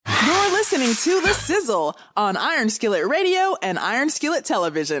listening to The Sizzle on Iron Skillet Radio and Iron Skillet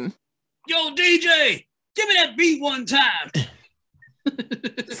Television. Yo, DJ, give me that beat one time.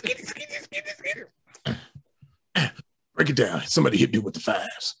 Break it down. Somebody hit me with the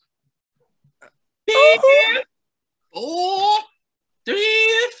fives. If, 4, 3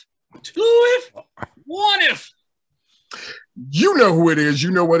 if, 2 if, 1 if. You know who it is.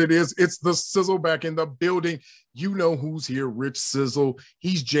 You know what it is. It's the Sizzle back in the building. You know who's here. Rich Sizzle.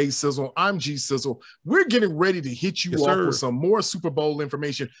 He's Jay Sizzle. I'm G Sizzle. We're getting ready to hit you off with some more Super Bowl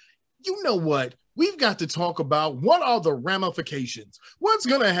information. You know what? We've got to talk about what are the ramifications. What's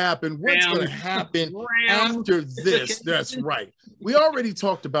going to happen? What's going to happen after this? That's right. We already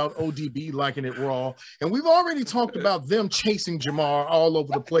talked about ODB liking it raw, and we've already talked about them chasing Jamar all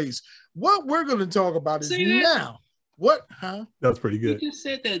over the place. What we're going to talk about is now. What? Huh? That's pretty good. You just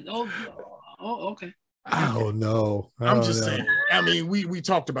said that. Oh, okay. I don't know. I'm just saying. I mean, we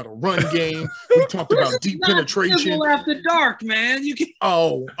talked about a run game. We talked about deep penetration. After dark, man. You can.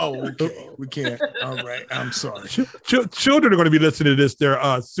 Oh, okay. We can't. All right. I'm sorry. Children are going to be listening to this. There,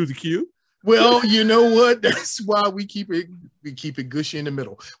 Susie Q. Well, you know what? That's why we keep it gushy in the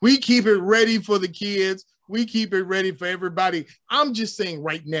middle. We keep it ready for the kids. We keep it ready for everybody. I'm just saying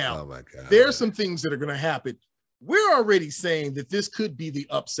right now. Oh my God. There are some things that are going to happen. We're already saying that this could be the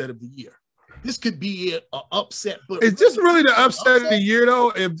upset of the year. This could be an upset. But is this really the upset of the year,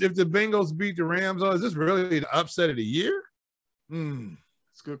 though? If the Bengals beat the Rams, is this really the upset of the year?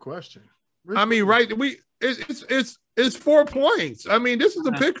 That's a good question. I mean, right? It's 4 points. I mean, this is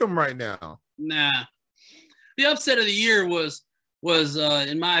a pick 'em right now. Nah, the upset of the year was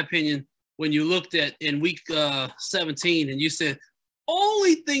in my opinion when you looked at in week 17 and you said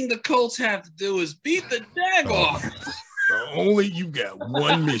only thing the Colts have to do is beat the Jaguars. Only you got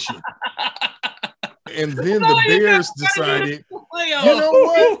one mission. And then the Bears decided, you know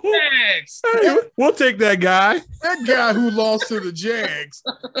what? Hey, we'll take that guy. That guy who lost to the Jags,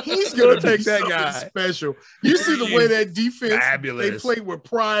 he's going to take that guy special. You see the way that defense, they played with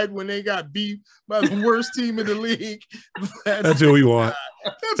pride when they got beat by the worst team in the league. That's who we want.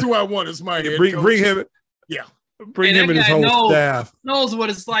 That's who I want as my head bring coach. him. Yeah. Bring him and his whole staff. Knows what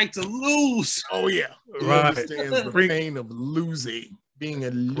it's like to lose. Oh, yeah. He understands the pain of losing. Being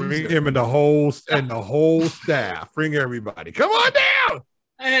a loser. Bring him and the whole staff. Bring everybody. Come on down.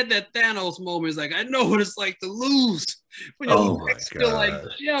 I had that Thanos moment. It's like I know what it's like to lose when your legs feel like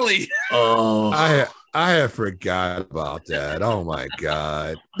jelly. Oh, I had forgot about that. Oh my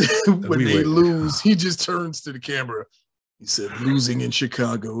God. When they lose, he just turns to the camera. He said, "Losing in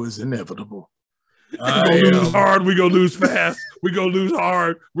Chicago is inevitable." We're gonna lose hard. We're gonna lose fast. We're gonna lose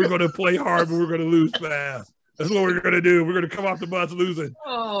hard. We're gonna play hard, but we're gonna lose fast. That's what we're going to do. We're going to come off the bus losing.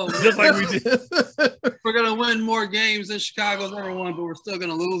 Oh, just like we did. We're going to win more games than Chicago's ever won, but we're still going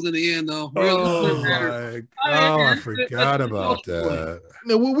to lose in the end, though. I forgot about that.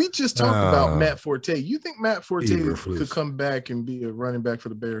 No, well, we just talked about Matt Forte. You think Matt Forte could come back and be a running back for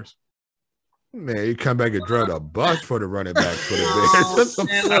the Bears? Man, he come back and draw the bus for the running back for the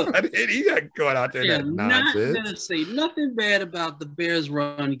Bears. He's not going out there that nonsense. I'm not going to say nothing bad about the Bears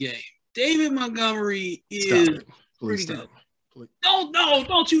run game. David Montgomery is pretty good.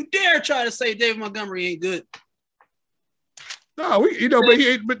 Don't you dare try to say David Montgomery ain't good. No, but he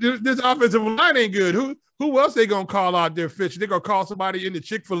ain't. But this offensive line ain't good. Who else they gonna call out there fishing? They gonna call somebody in the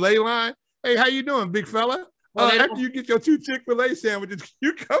Chick-fil-A line. Hey, how you doing, big fella? After you get your 2 Chick-fil-A sandwiches,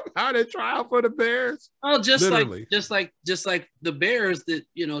 you come out and try out for the Bears. Oh, just like the Bears that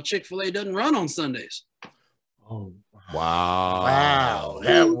Chick-fil-A doesn't run on Sundays. Oh. Wow.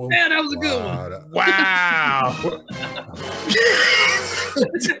 That was a good one. Wow.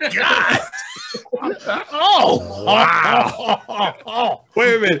 God. Wow.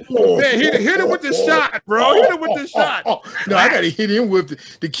 Wait a minute. Man, hit him with the shot, bro. Hit him with the shot. No, I got to hit him with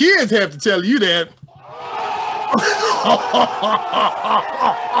the kids have to tell you that.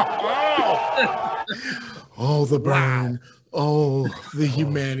 Oh, the burn. Oh, the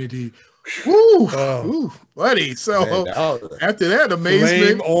humanity. Woo, buddy. So after that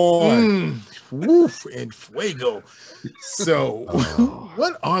amazement, woof and fuego. So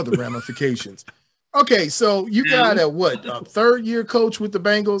what are the ramifications? Okay, so you got a third-year coach with the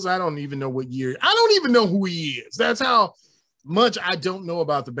Bengals. I don't even know what year. I don't even know who he is. That's how much I don't know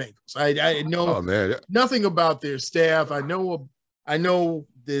about the Bengals. I know nothing about their staff. I know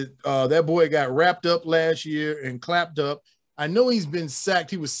that that boy got wrapped up last year and clapped up. I know he's been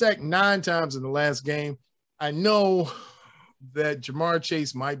sacked. He was sacked 9 times in the last game. I know that Jamar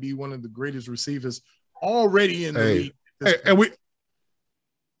Chase might be one of the greatest receivers already in the league.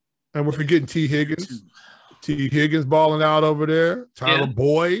 And we're forgetting T. Higgins. T. Higgins balling out over there. Tyler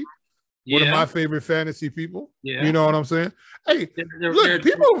Boyd. One of my favorite fantasy people. Yeah. You know what I'm saying? Hey, look,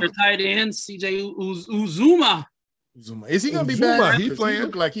 people. Their tight end, CJ Uzomah. Is he going to be back? He's playing. He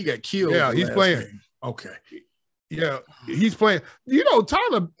looked like he got killed. Yeah, he's playing. Game. Okay. Yeah, he's playing. You know,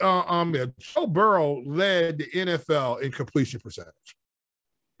 Tyler, Joe Burrow led the NFL in completion percentage.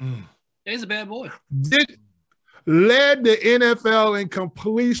 He's a bad boy. Led the NFL in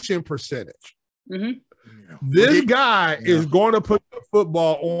completion percentage. Mm-hmm. This guy is going to put the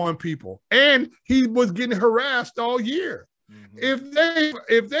football on people, and he was getting harassed all year. Mm-hmm.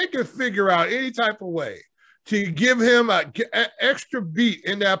 If they could figure out any type of way to give him an extra beat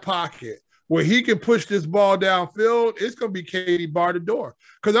in that pocket where he can push this ball downfield, it's going to be Katie bar the door.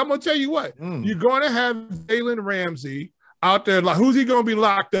 Because I'm going to tell you what, you're going to have Jalen Ramsey out there. Like, who's he going to be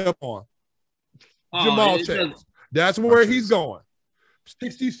locked up on? Jamal Chase. That's where he's going.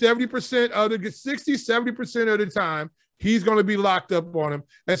 70% of the time, he's going to be locked up on him.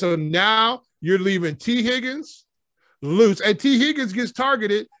 And so now you're leaving T. Higgins loose. And T. Higgins gets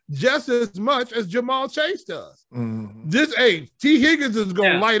targeted just as much as Jamal Chase does. Mm-hmm. T. Higgins is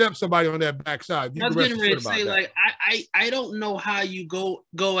going to light up somebody on that backside. I was getting ready to say, like, I don't know how you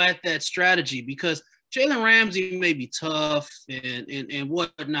go at that strategy, because Jalen Ramsey may be tough and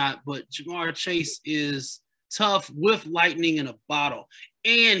whatnot, but Jamar Chase is tough with lightning in a bottle,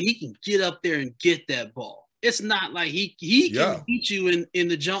 and he can get up there and get that ball. It's not like he can beat you in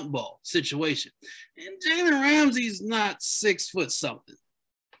the jump ball situation. And Jalen Ramsey's not 6 foot something.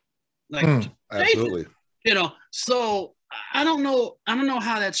 Like absolutely. You know, so I don't know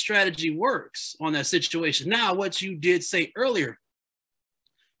how that strategy works on that situation. Now, what you did say earlier,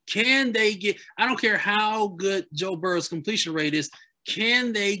 can they get, I don't care how good Joe Burrow's completion rate is,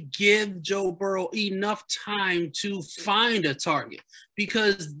 can they give Joe Burrow enough time to find a target?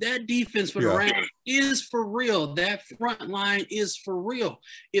 Because that defense for the Rams is for real. That front line is for real.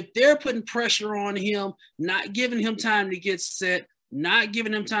 If they're putting pressure on him, not giving him time to get set, not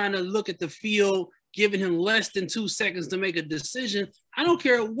giving him time to look at the field, giving him less than 2 seconds to make a decision, I don't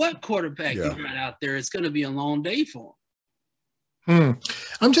care what quarterback you got out there, it's going to be a long day for him.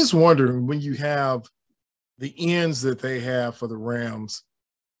 I'm just wondering, when you have the ends that they have for the Rams,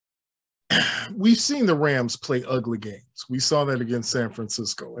 we've seen the Rams play ugly games. We saw that against San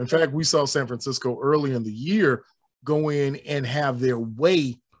Francisco. In fact, we saw San Francisco early in the year go in and have their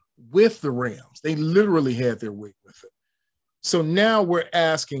way with the Rams. They literally had their way with it. So now we're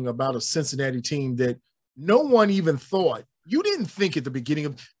asking about a Cincinnati team that no one even thought. You didn't think at the beginning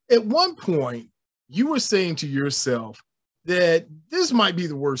of – at one point, you were saying to yourself that this might be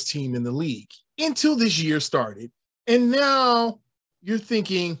the worst team in the league until this year started. And now you're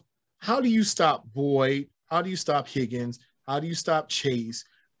thinking, how do you stop Boyd? How do you stop Higgins? How do you stop Chase?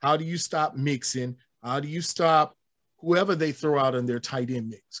 How do you stop Mixon? How do you stop whoever they throw out in their tight end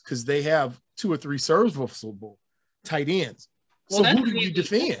mix? Because they have 2 or 3 serviceable tight ends. Well, so who do you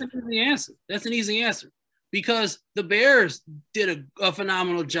defend? That's an easy answer. Because the Bears did a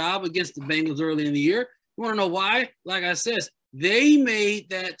phenomenal job against the Bengals early in the year. You want to know why? Like I said, they made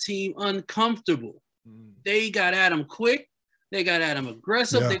that team uncomfortable. They got at them quick. They got at them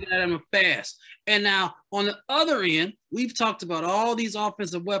aggressive. They got at them fast. And now on the other end, we've talked about all these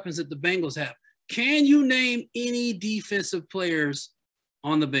offensive weapons that the Bengals have. Can you name any defensive players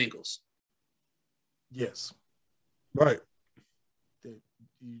on the Bengals? Yes. Right.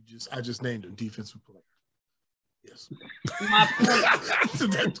 I just named a defensive player. Yes. My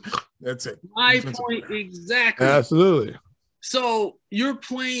point. That's it. My point exactly. Absolutely. So you're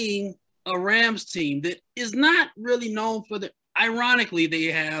playing a Rams team that is not really known for the – ironically, they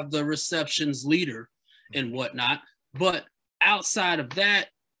have the receptions leader and whatnot. But outside of that,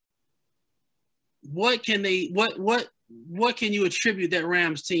 what can you attribute that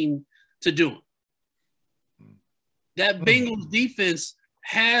Rams team to doing? That Bengals defense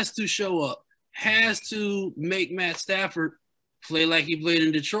has to show up, has to make Matt Stafford play like he played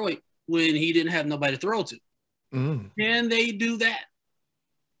in Detroit when he didn't have nobody to throw to. Can they do that?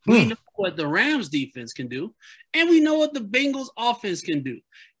 We know what the Rams defense can do, and we know what the Bengals offense can do.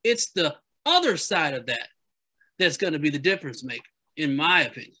 It's the other side of that that's going to be the difference maker, in my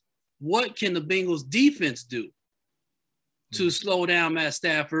opinion. What can the Bengals defense do to slow down Matt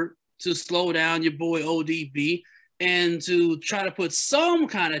Stafford, to slow down your boy ODB, and to try to put some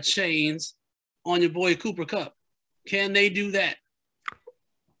kind of chains on your boy Cooper Kupp? Can they do that?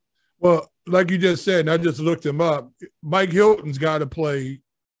 Well, like you just said, and I just looked him up, Mike Hilton's got to play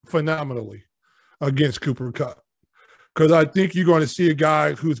phenomenally against Cooper Kupp, because I think you're going to see a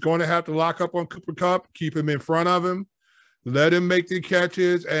guy who's going to have to lock up on Cooper Kupp, keep him in front of him, let him make the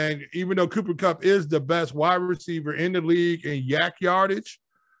catches. And even though Cooper Kupp is the best wide receiver in the league in yak yardage,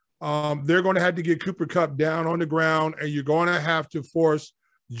 They're going to have to get Cooper Kupp down on the ground, and you're going to have to force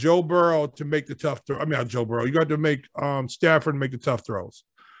Joe Burrow to make the tough throw. I mean, not Joe Burrow. You got to make Stafford make the tough throws.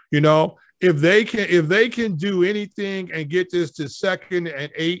 You know, if they can do anything and get this to 2nd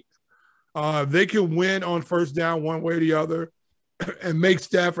and 8, they can win on first down one way or the other and make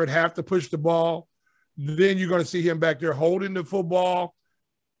Stafford have to push the ball. Then you're going to see him back there holding the football.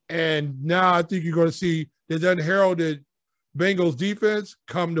 And now I think you're going to see the unheralded Bengals defense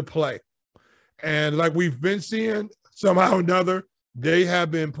come to play. And like we've been seeing, somehow or another, they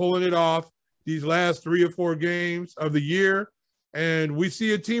have been pulling it off these last 3 or 4 games of the year. And we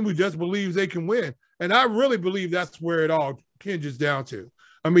see a team who just believes they can win. And I really believe that's where it all hinges down to.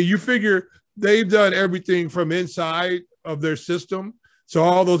 I mean, you figure they've done everything from inside of their system. So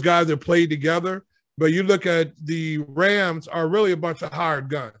all those guys have played together. But you look at the Rams are really a bunch of hired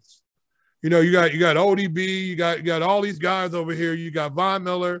guns. You know, you got ODB, you got all these guys over here. You got Von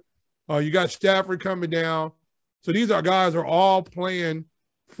Miller, you got Stafford coming down. So these are guys are all playing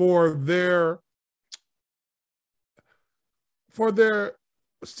for their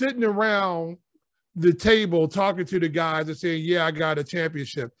sitting around the table talking to the guys and saying, yeah, I got a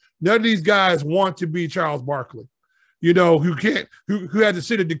championship. None of these guys want to be Charles Barkley, you know, who had to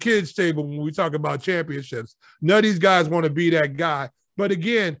sit at the kids' table when we talk about championships. None of these guys want to be that guy. But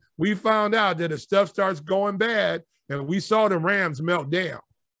again, we found out that if stuff starts going bad, and we saw the Rams melt down.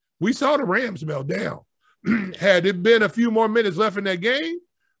 Had it been a few more minutes left in that game,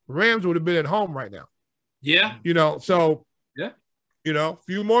 Rams would have been at home right now. Yeah. You know, so, yeah, you know, a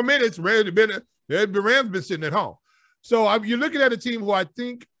few more minutes, Rams been sitting at home. So you're looking at a team who I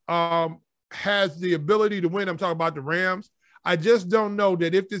think has the ability to win. I'm talking about the Rams. I just don't know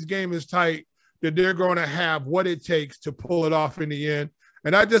that if this game is tight, that they're going to have what it takes to pull it off in the end.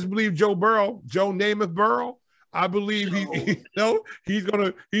 And I just believe Joe Namath Burrow, I believe he's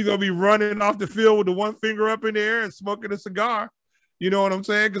gonna be running off the field with the one finger up in the air and smoking a cigar. You know what I'm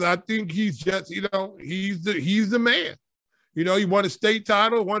saying? Because I think he's just, you know, he's the man. You know, he won a state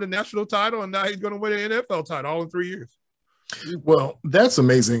title, won a national title, and now he's going to win an NFL title all in 3 years. Well, that's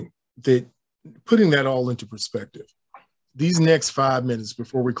amazing that putting that all into perspective. These next 5 minutes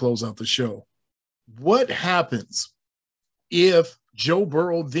before we close out the show, what happens if Joe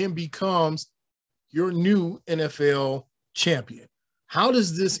Burrow then becomes your new NFL champion? How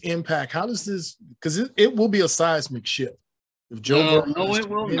does this impact? Because it will be a seismic shift. If Joe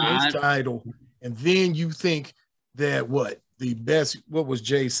Burrow wins his title, and then you think that what was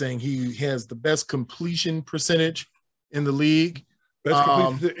Jay saying? He has the best completion percentage in the league. Best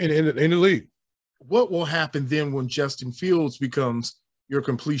completion in the league. What will happen then when Justin Fields becomes your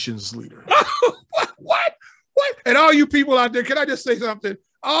completions leader? What? And all you people out there, can I just say something?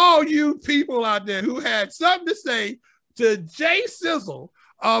 All you people out there who had something to say to Jay Sizzle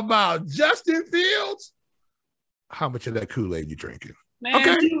about Justin Fields, how much of that Kool-Aid you drinking? Man,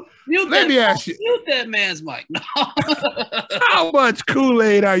 okay, let me ask you. Mute that man's mic. How much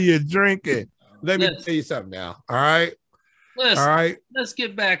Kool-Aid are you drinking? Let me tell you something now. All right. Let's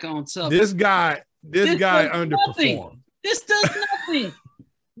get back on something. This guy underperformed. Nothing. This does nothing.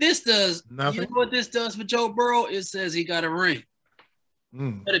 This does nothing. You know what this does for Joe Burrow? It says he got a ring.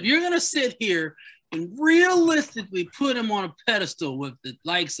 But if you're gonna sit here and realistically put him on a pedestal with the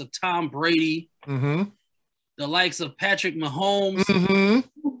likes of Tom Brady, the likes of Patrick Mahomes,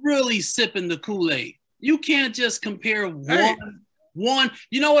 you're really sipping the Kool-Aid. You can't just compare one.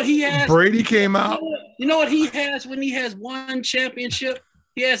 You know what he has? Brady came out. You know what he has when he has one championship?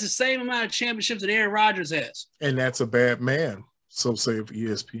 He has the same amount of championships that Aaron Rodgers has. And that's a bad man. So say for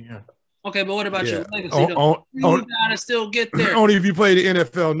ESPN. Okay, but what about your legacy? You gotta still get there. Only if you play the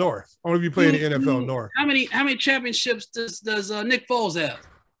NFL North. Only if you play the NFL North. How many championships does Nick Foles have?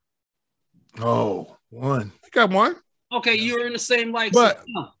 Oh, one. He got one. Okay, you're in the same but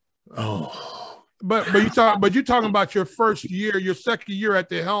you're talking about your first year, your second year at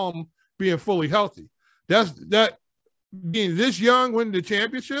the helm being fully healthy. That being this young winning the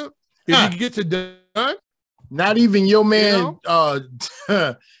championship. If you get to done, not even your man,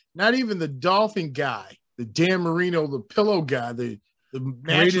 not even the Dolphin guy, the Dan Marino, the pillow guy, the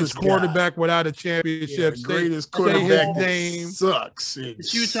greatest quarterback without a championship. Yeah, greatest quarterback name sucks.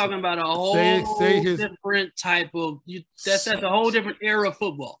 You're talking about a whole different type of that's a whole different era of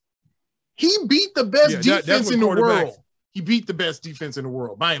football. He beat the best defense in the world. He beat the best defense in the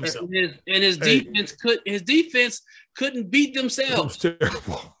world by himself. And his defense couldn't beat themselves. It was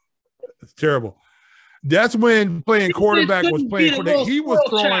terrible. It's terrible. That's when playing quarterback was playing quarterback. He was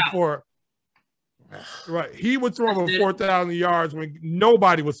throwing for He was throwing for 4,000 yards when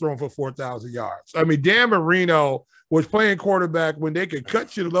nobody was throwing for 4,000 yards. I mean, Dan Marino was playing quarterback when they could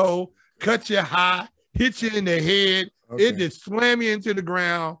cut you low, cut you high, hit you in the head. Okay. It just slam you into the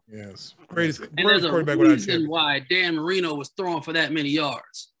ground. Yes. Greatest quarterback reason why Dan Marino was throwing for that many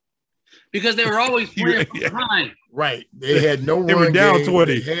yards. Because they were always playing behind. Right. They had no they run were down game.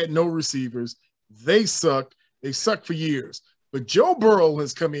 20. They had no receivers. They sucked. They sucked for years. But Joe Burrow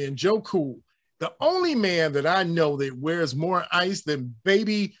has come in. Joe Cool. The only man that I know that wears more ice than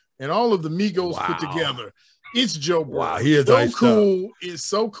Baby and all of the Migos put together. It's Joe Burrow. Wow, he is Joe Cool is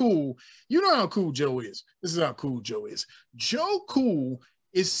so cool. You know how cool Joe is. This is how cool Joe is. Joe Cool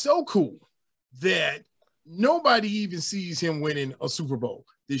is so cool that nobody even sees him winning a Super Bowl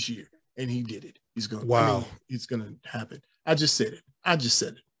this year. And he did it. He's going to. Wow. It's going to happen. I just said it.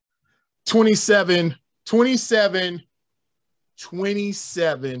 27,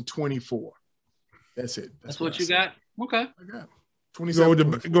 24. That's it. That's what you got? Okay. I got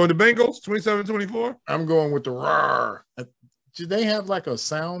 27. Going to Bengals, 27-24? I'm going with the roar. Do they have like a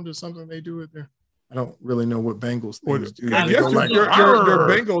sound or something they do it there? I don't really know what Bengals things do. I guess they're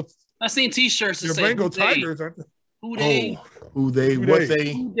Bengals. I seen T-shirts that say Bengal Tigers, aren't they? Who they? Who they? What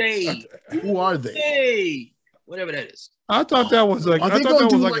they? Who they? Who are they? Hey, whatever that is. I thought that was like. Are I they thought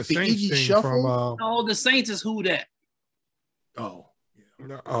that was like a the Saints Iggy thing Shuffle? from. No, the Saints is who that. Oh.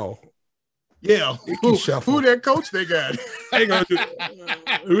 Yeah. Oh. Yeah. Who that coach they got? Who that?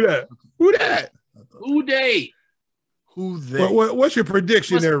 Who that? Who they? Who they? What's your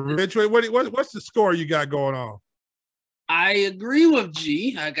prediction there, Rich? What's the score you got going on? I agree with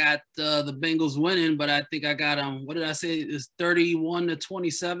G. I got the Bengals winning, but I think I got what did I say? It's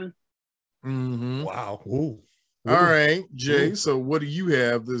 31-27. Mm-hmm. Wow. Ooh. All right, Jay. So what do you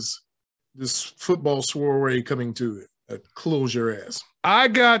have this football soiree coming to it? Close your ass. I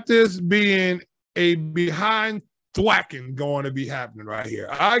got this being a behind thwacking going to be happening right here.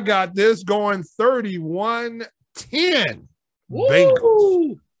 I got this going 31-10.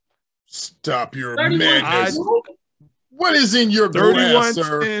 Bengals. Stop your madness. What is in your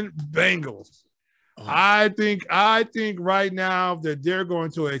 31-10 Bengals. Oh. I think right now that they're going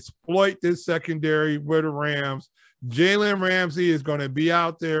to exploit this secondary with the Rams. Jalen Ramsey is going to be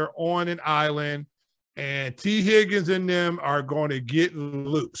out there on an island, and T. Higgins and them are going to get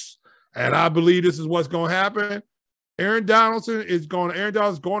loose. And I believe this is what's going to happen. Aaron Donald is going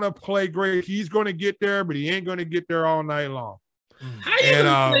to play great. He's going to get there, but he ain't going to get there all night long. How you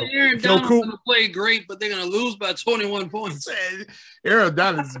gonna say Aaron Donald's gonna play great, but they're gonna lose by 21 points? Aaron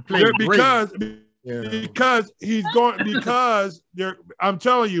Donald's playing because he's going because they're. I'm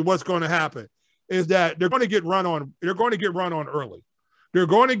telling you, what's going to happen is that they're going to get run on. They're going to get run on early. They're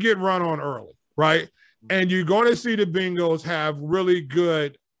going to get run on early, right? And you're going to see the Bengals have really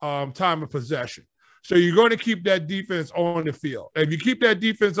good time of possession. So you're going to keep that defense on the field. If you keep that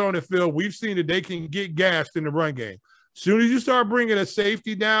defense on the field, we've seen that they can get gassed in the run game. Soon as you start bringing a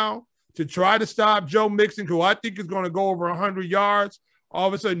safety down to try to stop Joe Mixon, who I think is going to go over 100 yards, all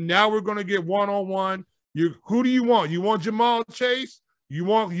of a sudden now we're going to get one-on-one. Who do you want? You want Jamal Chase? You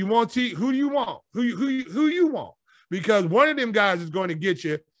want T? Who do you want? Who you want? Because one of them guys is going to get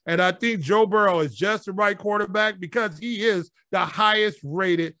you. And I think Joe Burrow is just the right quarterback because he is the highest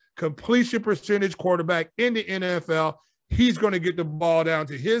rated completion percentage quarterback in the NFL. He's going to get the ball down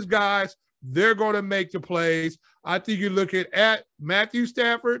to his guys. They're going to make the plays. I think you look at Matthew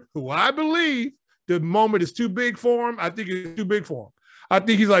Stafford, who I believe the moment is too big for him. I think it's too big for him. I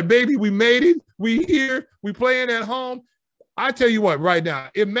think he's like, baby, we made it. We here. We playing at home. I tell you what, right now,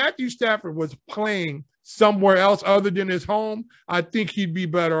 if Matthew Stafford was playing somewhere else other than his home, I think he'd be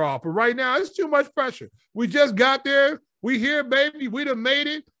better off. But right now, it's too much pressure. We just got there. We here, baby. We done made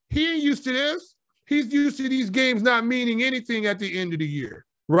it. He ain't used to this. He's used to these games not meaning anything at the end of the year,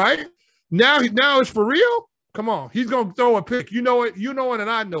 right? Now it's for real. Come on. He's going to throw a pick. You know it, and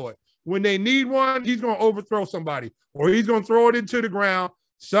I know it. When they need one, he's going to overthrow somebody or he's going to throw it into the ground.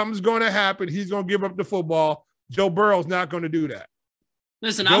 Something's going to happen. He's going to give up the football. Joe Burrow's not going to do that.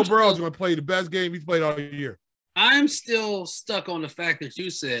 Listen, Joe Burrow's going to play the best game he's played all year. I'm still stuck on the fact that you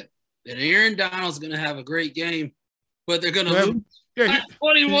said that Aaron Donald's going to have a great game, but they're going to lose. Yeah, he's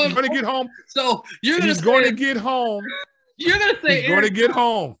going to get home. So he's going to get home. You're going to say he's going to get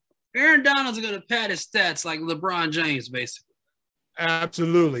home. Aaron Donald's going to pad his stats like LeBron James, basically.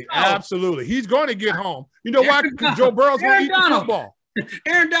 Absolutely. Absolutely. He's going to get home. You know why? Because Joe Burrow's going to eat the football.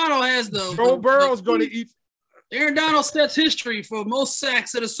 Aaron Donald has Joe Burrow's going to eat. Aaron Donald sets history for most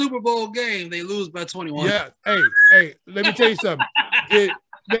sacks at a Super Bowl game. They lose by 21. Yeah. Hey, let me tell you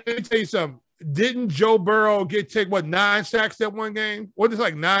something. Didn't Joe Burrow take 9 sacks that one game? What is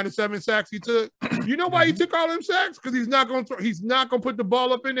like 9 to 7 sacks he took? You know why he took all them sacks? Because he's not going to put the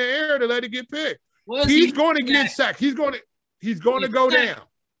ball up in the air to let it get picked. He's going to get sacked. He's going to go down.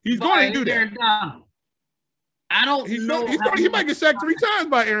 He's going to do that. I don't know. He might get sacked 3 times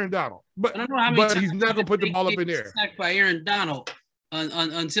by Aaron Donald, but I don't know how many times he's not going to put the ball up in there. Sacked by Aaron Donald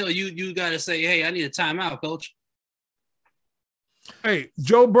until you got to say, hey, I need a timeout, coach. Hey,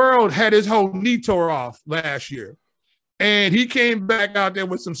 Joe Burrow had his whole knee tore off last year, and he came back out there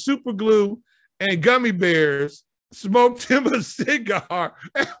with some super glue and gummy bears, smoked him a cigar,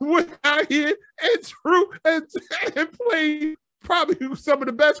 and went out here and played probably some of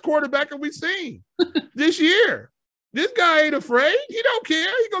the best quarterback we've seen this year. This guy ain't afraid. He don't care.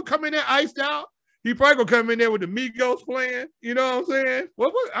 He gonna come in there iced out. He probably gonna come in there with the Migos playing. You know what I'm saying?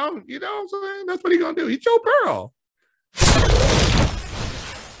 You know what I'm saying? That's what he gonna do. He's Joe Burrow.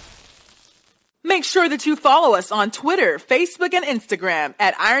 Make sure that you follow us on Twitter, Facebook, and Instagram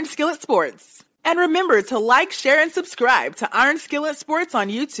at Iron Skillet Sports. And remember to like, share, and subscribe to Iron Skillet Sports on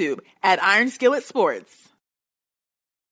YouTube at Iron Skillet Sports.